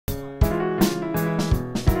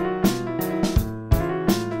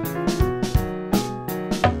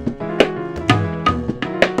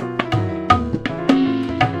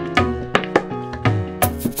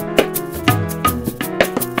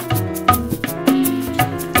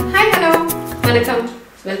Vanakkam.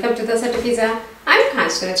 Welcome to Dosa to Pizza. I'm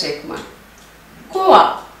Khova.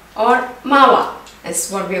 Koya or Mava is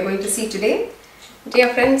what we are going to see today.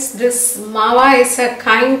 Dear friends, this Mava is a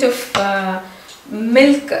kind of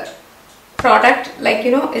milk product. Like,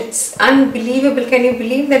 you know, it's unbelievable. Can you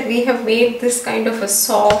believe that we have made this kind of a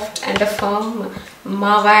soft and a firm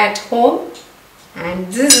Mava at home? And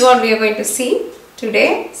this is what we are going to see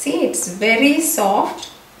today. See, it's very soft,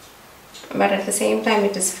 but at the same time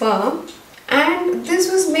it is firm, and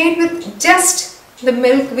this was made with just the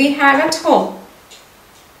milk we have at home.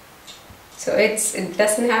 So it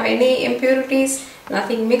doesn't have any impurities,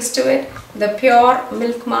 nothing mixed to it. The pure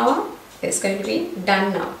milk Mava is going to be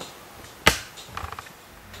done now.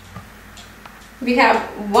 We have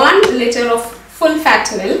 1 liter of full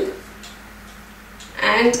fat milk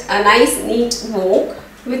and a nice neat wok,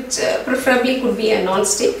 which preferably could be a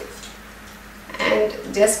non-stick, and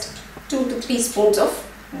just 2 to 3 spoons of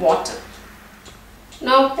water.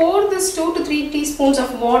 Now pour this 2 to 3 teaspoons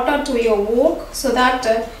of water to your wok so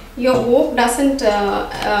that your wok doesn't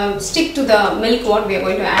stick to the milk what we are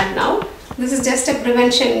going to add now. This is just a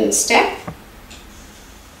prevention step.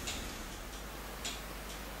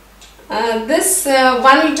 This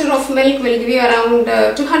 1 liter of milk will give you around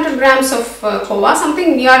 200 grams of Kova.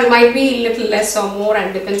 Something here might be a little less or more,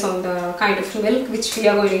 and depends on the kind of milk which we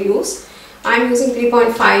are going to use. I'm using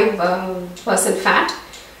 3.5% fat,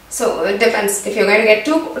 so it depends. If you're going to get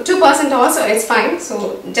 2% also, it's fine.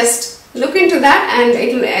 So just look into that, and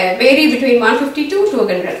it will vary between 150 to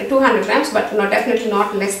 200 grams, but definitely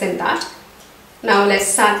not less than that. Now let's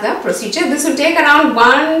start the procedure. This will take around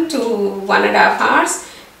 1 to 1.5 hours.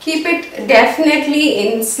 Keep it definitely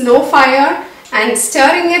in slow fire and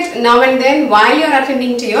stirring it now and then while you're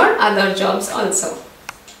attending to your other jobs also.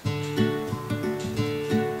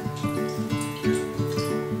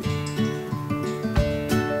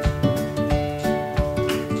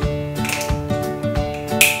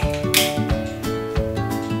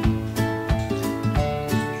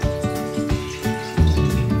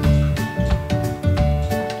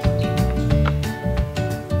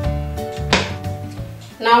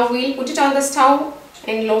 Now we'll put it on the stove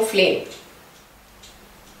in low flame.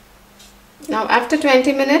 Now after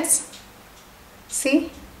 20 minutes,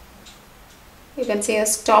 see, you can see a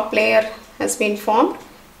top layer has been formed.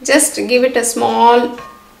 Just give it a small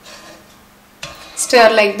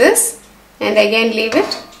stir like this, and again leave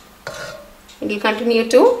it. It will continue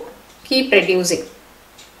to keep reducing.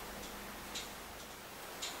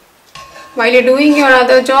 While you're doing your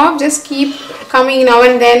other job, just keep coming now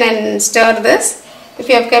and then and stir this. If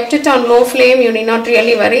you have kept it on low flame, you need not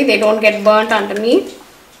really worry, they don't get burnt underneath.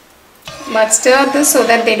 But stir this so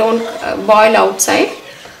that they don't boil outside.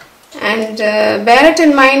 And bear it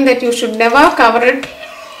in mind that you should never cover it,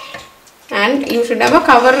 and you should never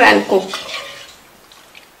cover and cook.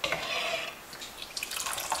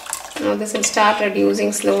 Now this will start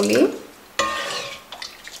reducing slowly.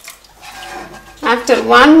 After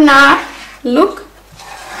 1 hour, look,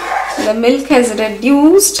 the milk has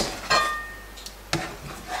reduced.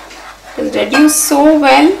 It reduced so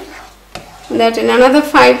well that in another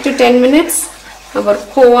 5 to 10 minutes our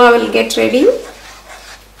Khoa will get ready.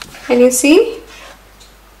 Can you see?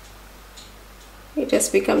 It has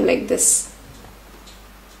become like this.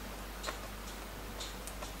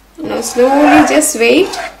 Now slowly just wait.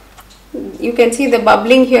 You can see the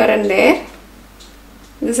bubbling here and there.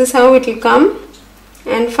 This is how it will come,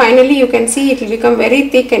 and finally you can see it will become very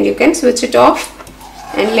thick, and you can switch it off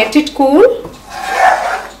and let it cool.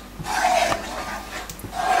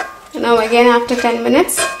 Now again after 10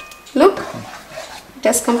 minutes, look, it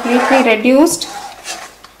has completely reduced,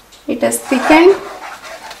 it has thickened.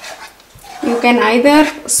 You can either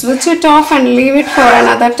switch it off and leave it for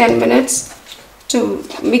another 10 minutes to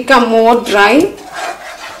become more dry,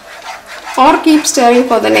 or keep stirring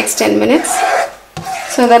for the next 10 minutes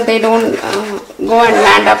so that they don't go and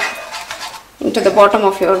land up into the bottom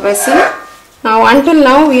of your vessel. Now until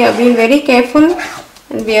now we have been very careful,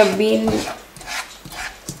 and we have been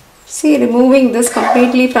removing this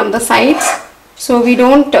completely from the sides, so we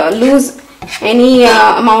don't lose any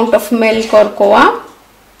amount of milk or Koya.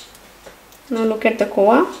 Now look at the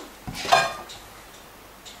Koya.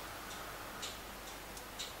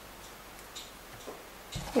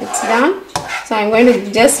 It's done. So I'm going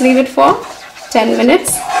to just leave it for 10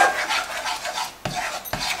 minutes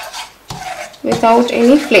without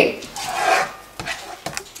any flame.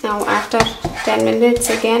 Now after 10 minutes,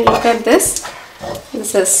 again look at this.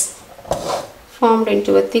 This is formed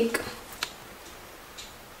into a thick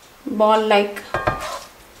ball like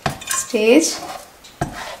stage.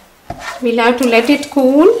 We'll have to let it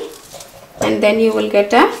cool, and then you will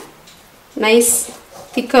get a nice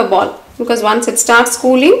thicker ball, because once it starts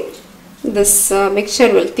cooling, this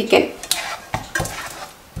mixture will thicken.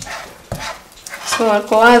 So our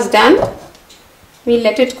Khoa is done. We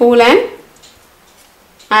let it cool and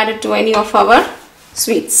add it to any of our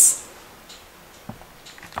sweets.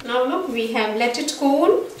 Now look, we have let it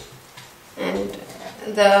cool and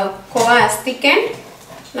the Khoa has thickened.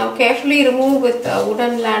 Now carefully remove with a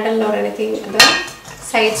wooden ladle or anything the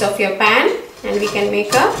sides of your pan, and we can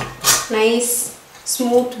make a nice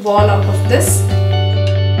smooth ball out of this.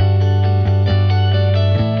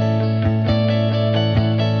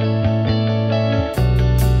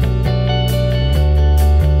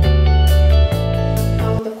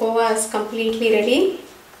 Is completely ready.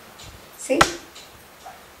 See,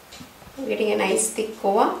 I'm getting a nice thick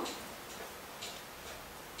Kova.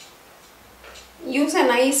 Use a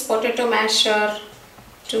nice potato masher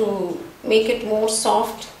to make it more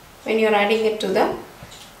soft when you're adding it to the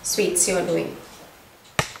sweets you're doing.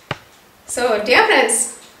 So dear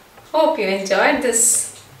friends, hope you enjoyed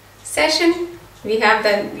this session. We have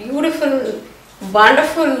the beautiful,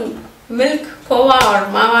 wonderful milk Kova or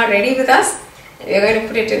Mava ready with us. We are going to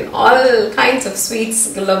put it in all kinds of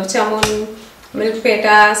sweets, gulab jamun, milk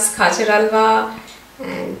petas, khajar halwa,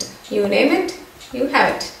 and you name it, you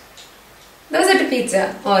have it. Dosa to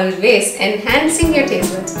pizza, always enhancing your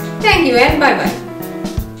taste buds. Thank you and bye bye.